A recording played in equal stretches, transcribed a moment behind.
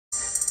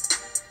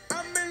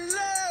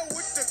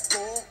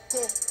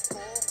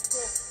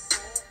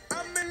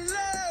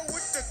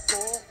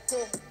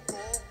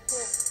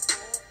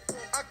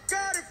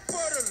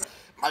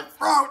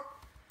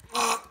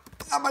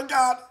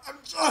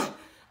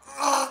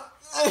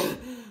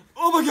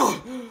my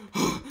god!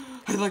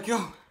 I let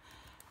go.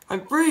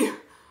 I'm free.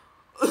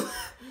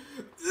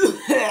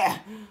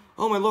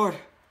 Oh my lord.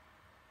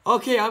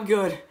 Okay, I'm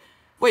good.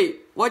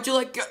 Wait, why'd you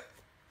let go?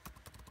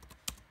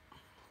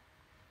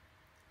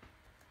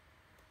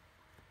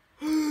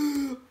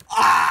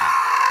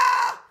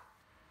 Ah!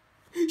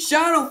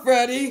 Shadow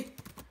Freddy!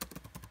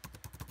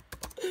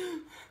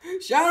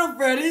 Shadow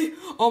Freddy!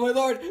 Oh my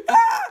lord!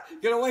 Ah!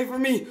 Get away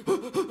from me!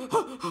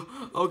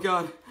 Oh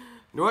god.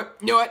 You know what?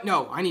 You know what?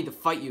 No, I need to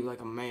fight you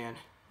like a man.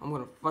 I'm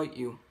gonna fight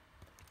you.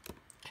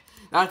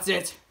 That's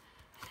it.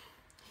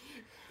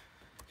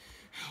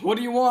 What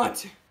do you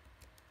want?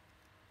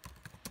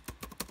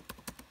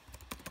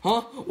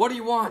 Huh? What do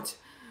you want?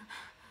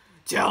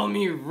 Tell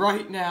me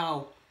right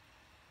now.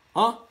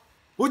 Huh?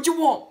 What you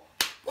want?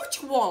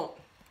 What you want?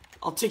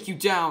 I'll take you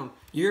down.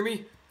 You hear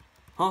me?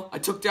 Huh? I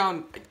took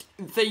down...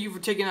 Thank you for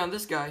taking down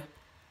this guy.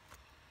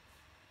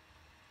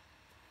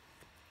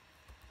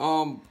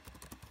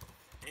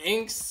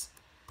 Inks?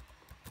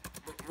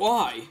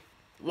 Why?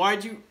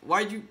 Why'd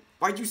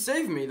you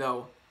save me,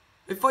 though?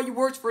 I thought you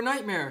worked for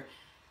Nightmare.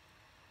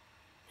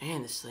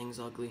 Man, this thing's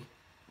ugly.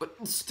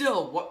 But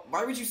still,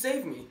 why would you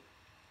save me?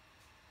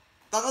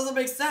 That doesn't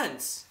make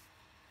sense.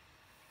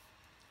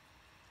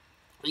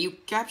 You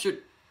captured...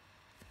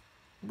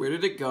 Where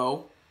did it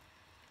go?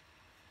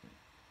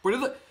 Where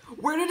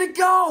did it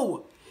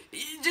go?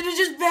 Did it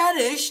just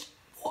vanish?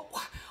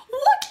 What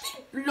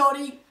the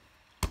bloody...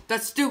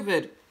 That's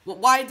stupid.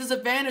 Why does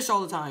it vanish all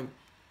the time?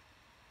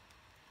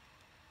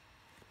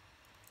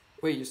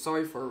 Wait, you're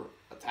sorry for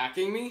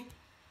attacking me?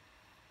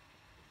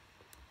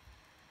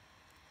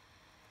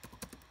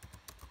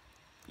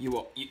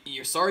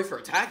 You're sorry for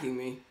attacking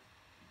me?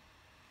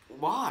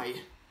 Why?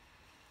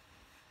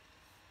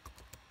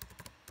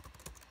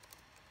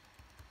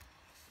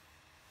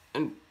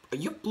 And are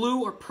you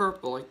blue or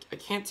purple? I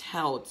can't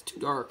tell. It's too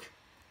dark.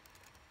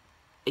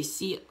 I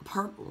see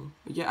purple.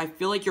 Yeah, I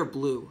feel like you're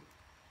blue.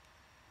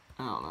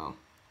 I don't know.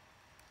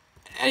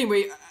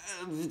 Anyway,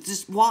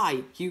 just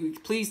why? Can you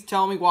please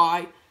tell me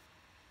why?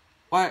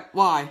 Why?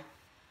 What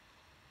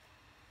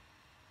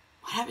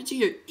happened to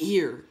your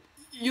ear?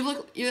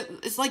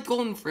 It's like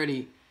Golden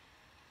Freddy.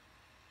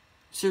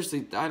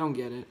 Seriously, I don't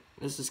get it.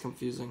 This is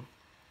confusing.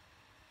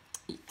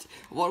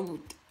 What?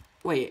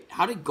 Wait,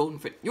 how did Golden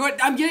Freddy... You know what?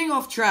 I'm getting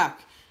off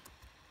track.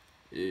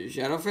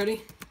 Shadow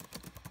Freddy?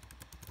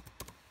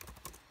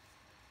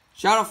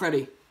 Shadow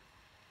Freddy?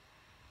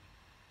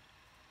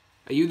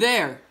 Are you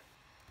there?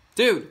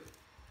 Dude!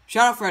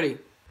 Shadow Freddy!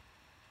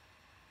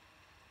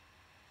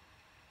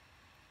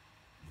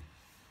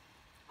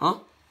 Huh?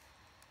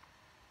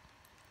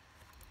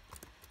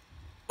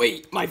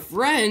 Wait, my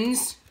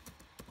friends?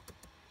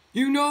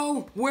 You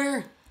know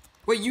where...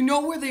 Wait, you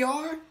know where they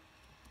are?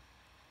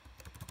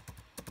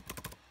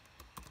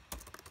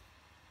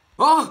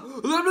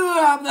 Oh!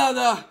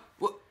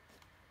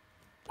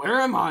 Where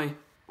am I?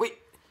 Wait,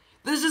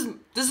 this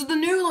is the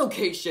new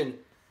location.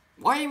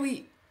 Why are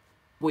we...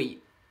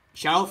 Wait,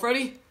 Shadow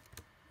Freddy?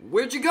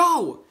 Where'd you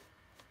go?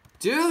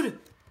 Dude?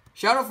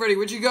 Shadow Freddy,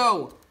 where'd you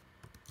go?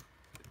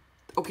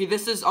 Okay,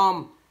 this is,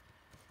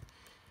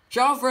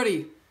 Shadow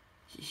Freddy.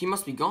 He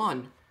must be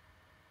gone.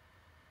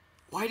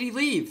 Why'd he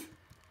leave?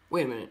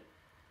 Wait a minute.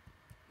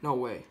 No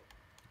way.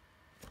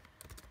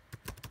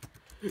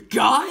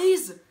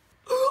 Guys?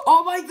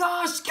 Oh my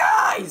gosh,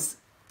 guys!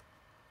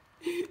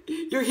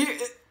 You're here.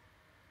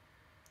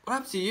 What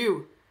happened to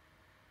you?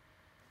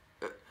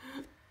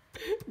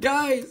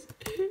 Guys,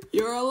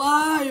 you're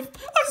alive.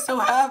 I'm so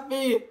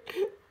happy.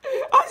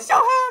 I'm so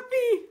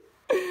happy.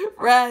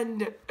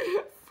 Friend.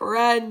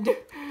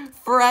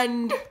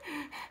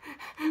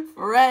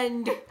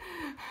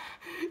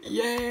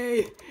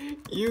 Yay.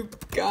 You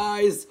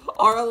guys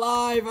are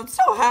alive. I'm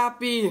so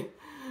happy.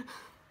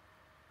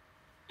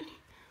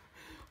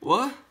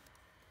 What?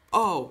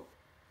 Oh.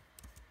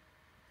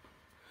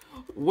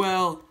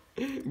 Well,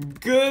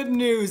 good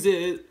news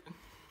is...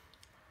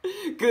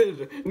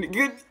 Good.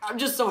 I'm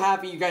just so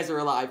happy you guys are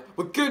alive.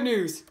 But good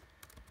news.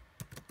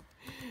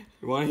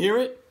 You want to hear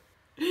it?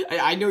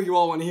 I know you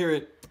all want to hear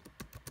it.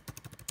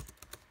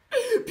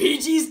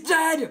 PG's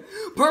dead!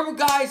 Purple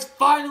Guy's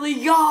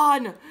finally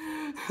gone!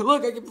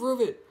 Look, I can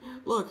prove it.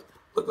 Look,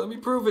 let me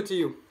prove it to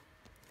you.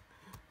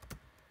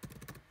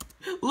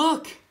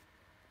 Look!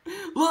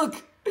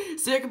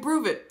 See, I can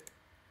prove it.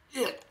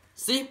 Yeah,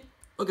 see?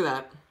 Look at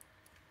that.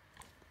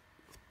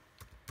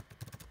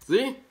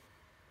 See?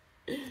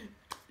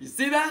 You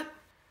see that?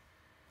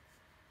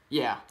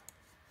 Yeah.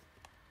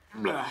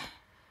 Blah.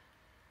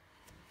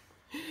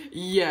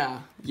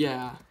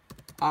 Yeah.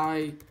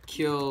 I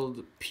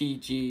killed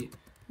PG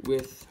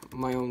with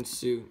my own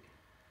suit.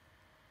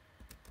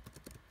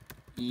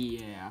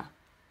 Yeah.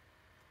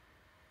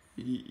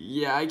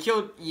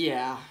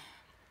 Yeah.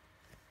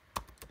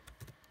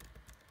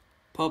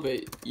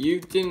 Puppet, you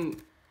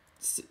didn't...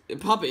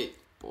 Puppet,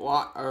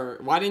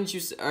 why didn't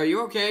you... Are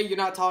you okay? You're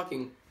not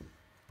talking.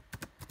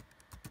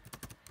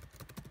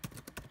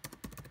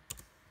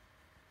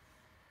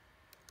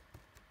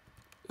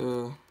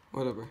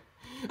 Whatever.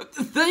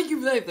 Thank you,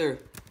 Nathan.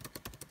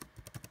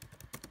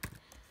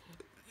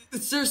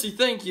 Seriously,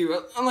 thank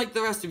you. Unlike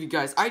the rest of you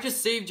guys, I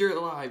just saved your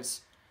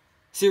lives.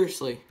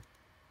 Seriously.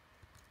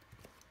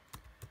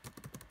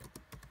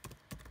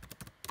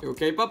 You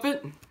okay,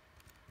 Puppet?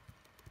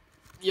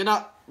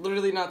 You're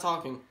literally not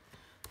talking.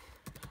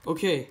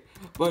 Okay,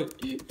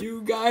 but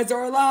you guys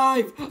are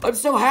alive. I'm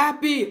so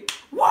happy.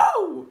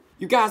 Whoa!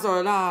 You guys are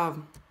alive.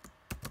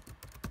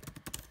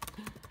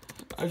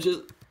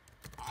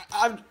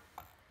 I'm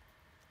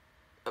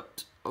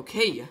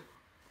okay.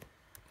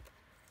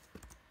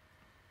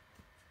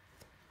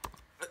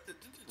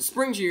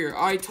 Springier,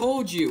 I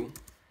told you.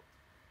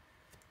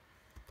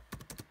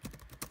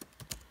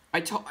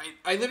 I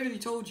literally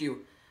told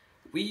you.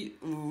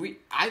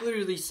 I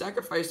literally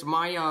sacrificed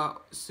my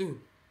suit.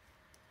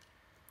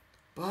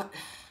 But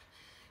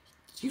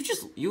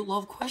you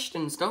love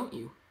questions, don't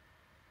you?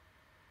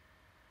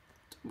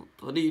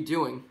 What are you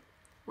doing?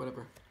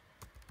 Whatever.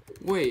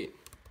 Wait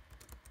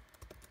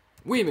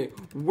a minute.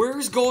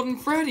 Where's Golden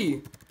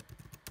Freddy?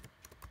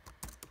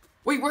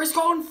 Wait, where's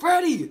Golden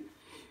Freddy?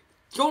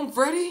 Golden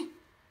Freddy?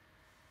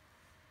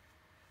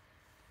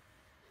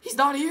 He's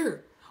not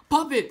here.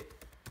 Puppet.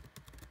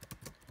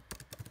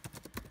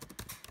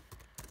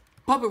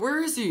 Puppet,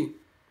 where is he?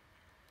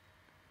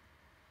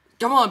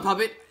 Come on,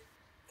 Puppet.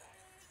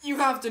 You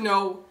have to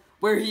know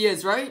where he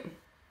is, right?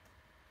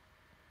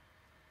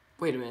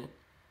 Wait a minute.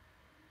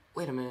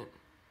 Wait a minute.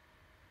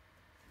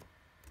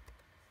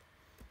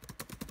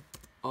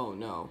 Oh,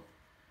 no.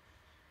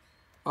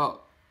 Oh.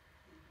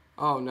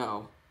 Oh,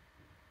 no.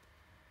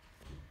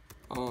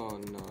 Oh,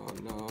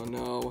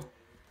 no.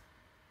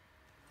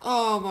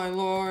 Oh, my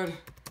lord.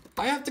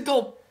 I have to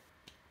go.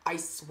 I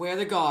swear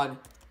to God.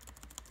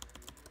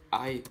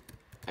 I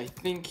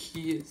think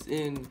he is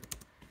in...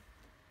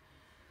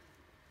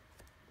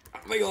 Oh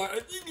my god, I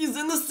think he's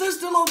in the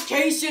sister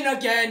location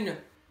again!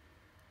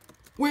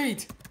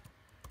 Wait!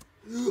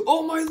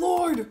 Oh my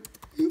lord!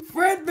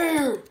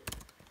 Fredbear!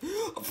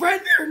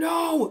 Fredbear,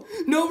 no!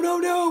 No!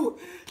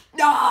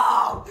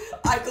 No!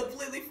 I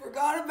completely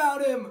forgot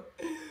about him!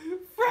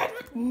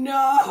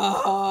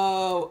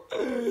 No!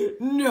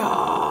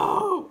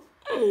 No!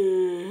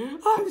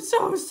 I'm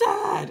so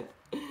sad!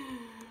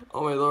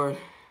 Oh my lord.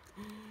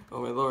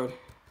 Oh my lord.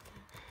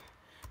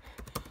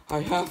 I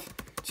have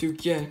to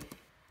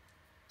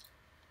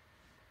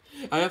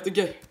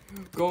get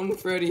Golden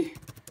Freddy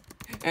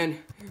and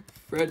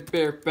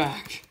Fredbear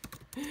back.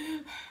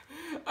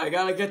 I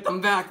gotta get them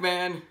back,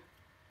 man.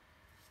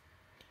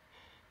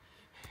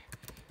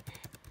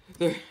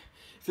 If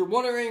you're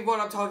wondering what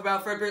I'm talking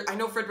about, Fredbear, I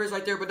know Fredbear's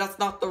right there, but that's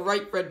not the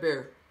right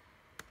Fredbear.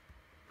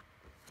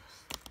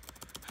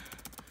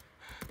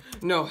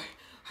 No,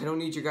 I don't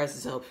need your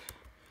guys' help.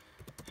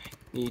 I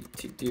need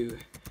to do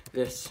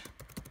this.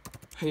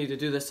 I need to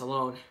do this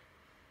alone.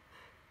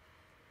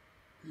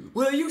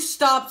 Will you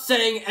stop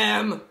saying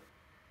M?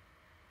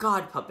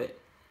 God, Puppet.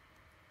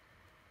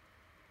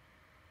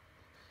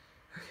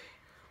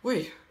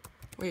 Okay.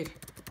 Wait.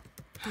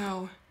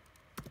 How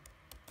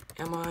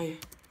am I?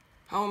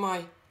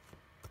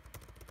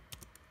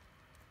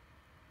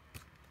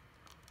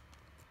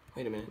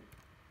 Wait a minute.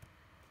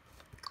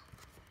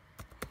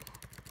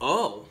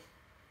 Oh.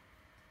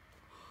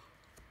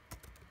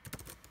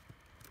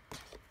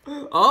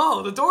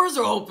 Oh, the doors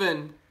are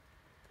open.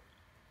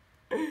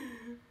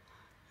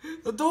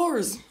 The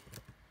doors.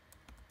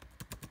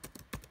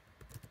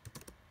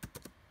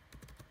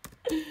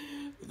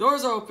 The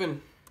doors are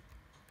open.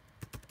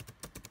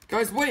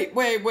 Guys, wait,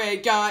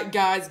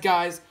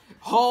 guys.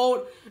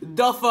 Hold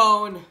the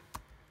phone.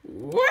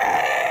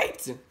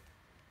 Wait.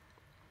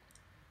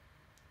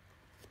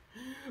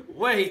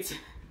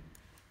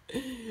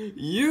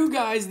 You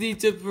guys need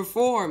to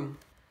perform.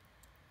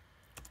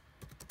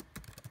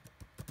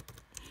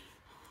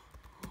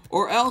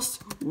 Or else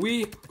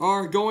we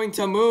are going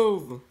to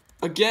move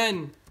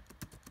again.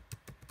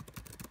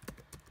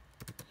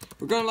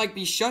 We're gonna like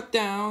be shut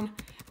down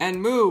and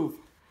move.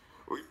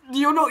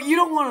 You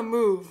don't want to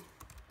move.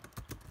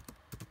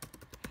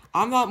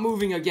 I'm not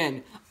moving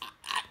again.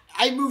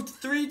 I moved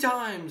 3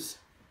 times.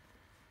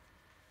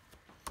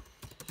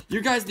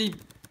 You guys need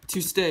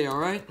to stay,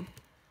 alright?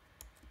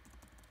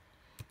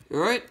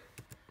 Alright?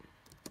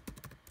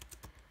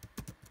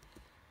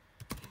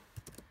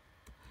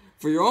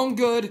 For your own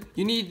good,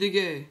 you need to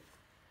get...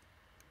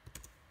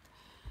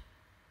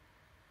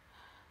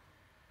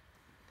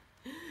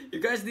 You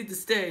guys need to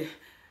stay.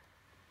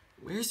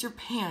 Where's your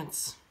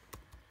pants?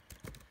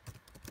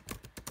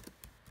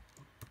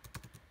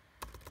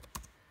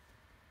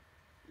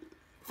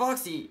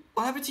 Foxy,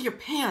 what happened to your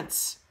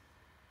pants?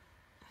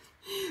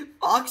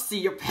 Foxy,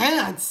 your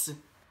pants!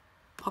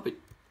 Puppet,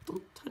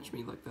 don't touch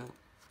me like that.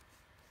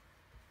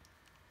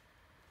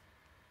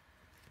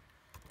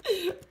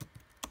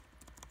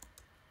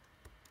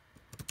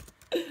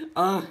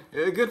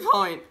 Good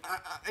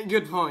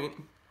point.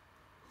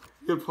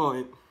 Good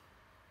point.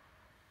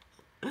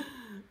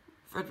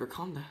 Frederick,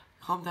 calm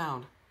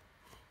down.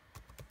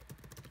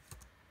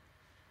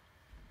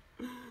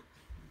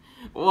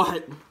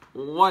 What?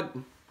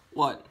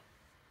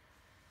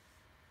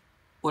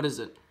 What is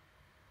it?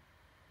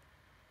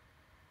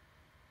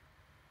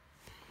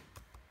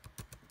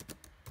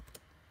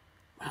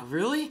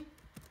 Really?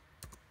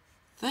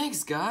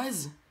 Thanks,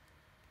 guys.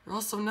 You're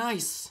all so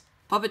nice.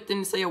 Puppet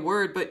didn't say a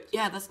word, but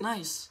yeah, that's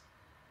nice.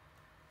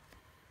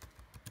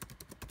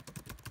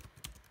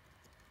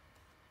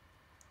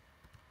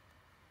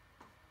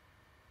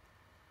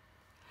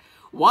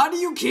 Why do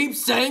you keep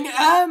saying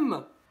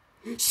M?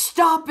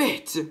 Stop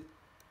it!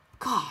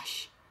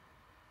 Gosh.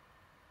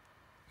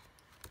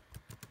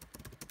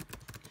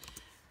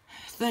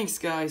 Thanks,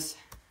 guys.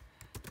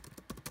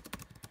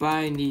 But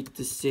I need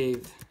to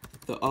save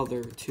the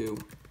other two.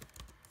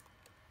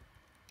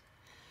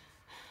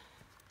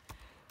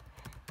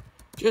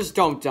 Just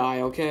don't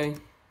die, okay?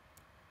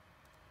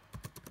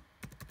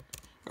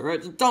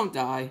 Alright, don't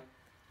die.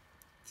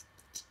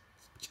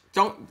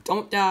 Don't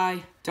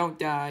die. Don't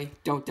die.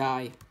 Don't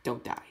die.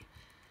 Don't die.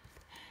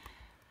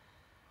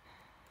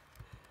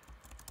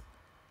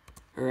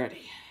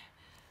 Alrighty.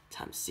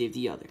 Time to save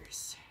the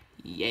others.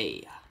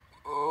 Yeah.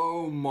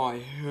 Oh, my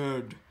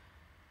head.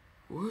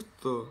 What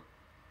the?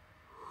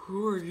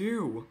 Who are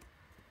you?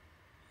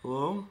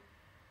 Hello?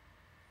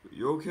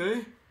 You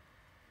okay?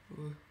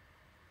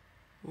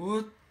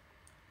 What?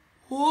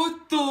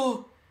 What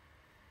the?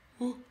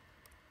 Who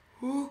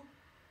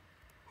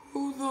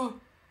the?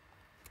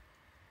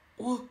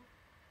 What?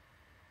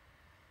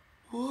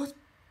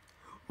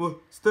 What?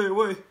 Stay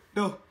away.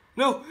 No.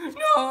 No.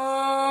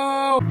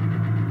 No!